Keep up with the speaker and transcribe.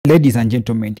Ladies and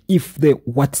gentlemen, if the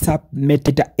WhatsApp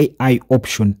Meta AI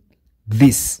option,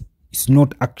 this is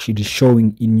not actually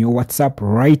showing in your WhatsApp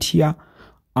right here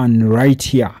and right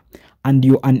here, and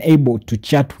you're unable to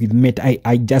chat with Meta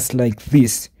AI just like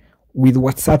this, with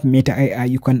WhatsApp Meta AI,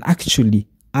 you can actually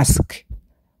ask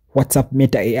WhatsApp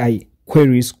Meta AI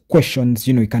queries, questions,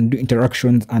 you can do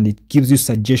interactions, and it gives you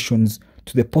suggestions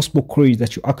to the possible queries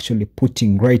that you're actually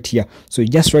putting right here. So you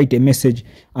just write a message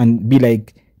and be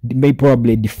like, may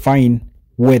probably define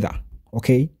weather,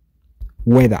 okay,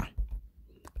 weather,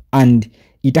 and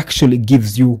it actually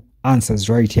gives you answers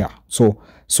right here. So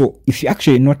if you're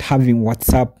actually not having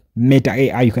WhatsApp Meta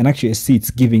AI, you can actually see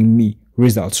it's giving me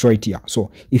results right here.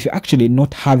 So if you're actually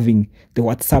not having the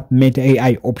WhatsApp Meta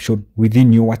AI option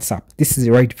within your WhatsApp, this is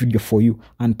the right video for you,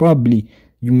 and probably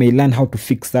you may learn how to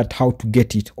fix that, how to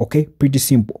get it. Okay, pretty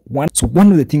simple. So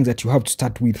one of the things that you have to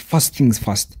start with, first things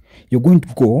first, you're going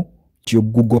to go to your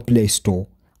Google Play Store,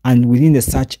 and within the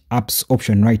search apps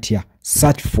option right here,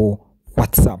 search for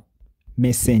WhatsApp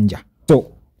Messenger.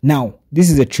 So now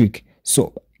this is a trick.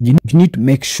 So you need to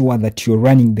make sure that you're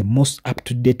running the most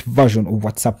up-to-date version of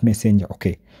WhatsApp Messenger.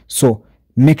 Okay, so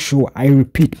make sure, I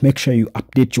repeat, make sure you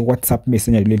update your WhatsApp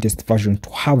Messenger latest version to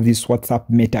have this WhatsApp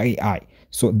Meta AI.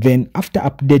 So then after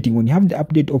updating, when you have the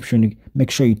update option, make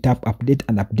sure you tap update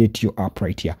and update your app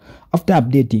right here. After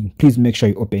updating, please make sure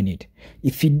you open it.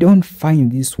 If you don't find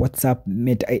this WhatsApp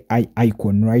Meta AI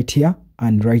icon right here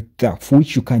and right there, for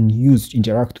which you can use to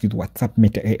interact with WhatsApp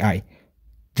Meta AI,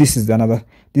 this is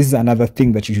another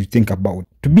thing that you should think about.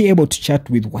 To be able to chat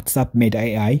with WhatsApp Meta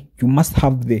AI, you must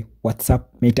have the WhatsApp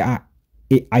Meta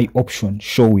AI option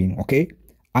showing, okay?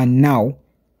 And now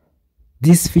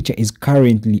this feature is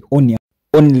currently only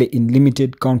in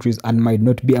limited countries and might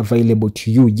not be available to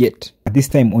you yet. At this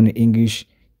time, only English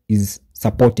is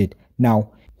supported.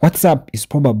 Now, WhatsApp is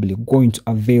probably going to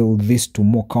avail this to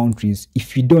more countries.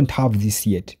 If you don't have this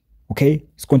yet, okay,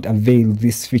 it's going to avail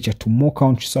this feature to more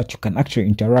countries so that you can actually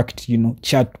interact,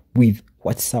 chat with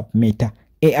WhatsApp Meta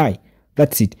AI.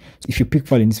 That's it. If you pick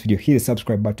value in this video, hit the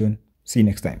subscribe button. See you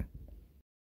next time.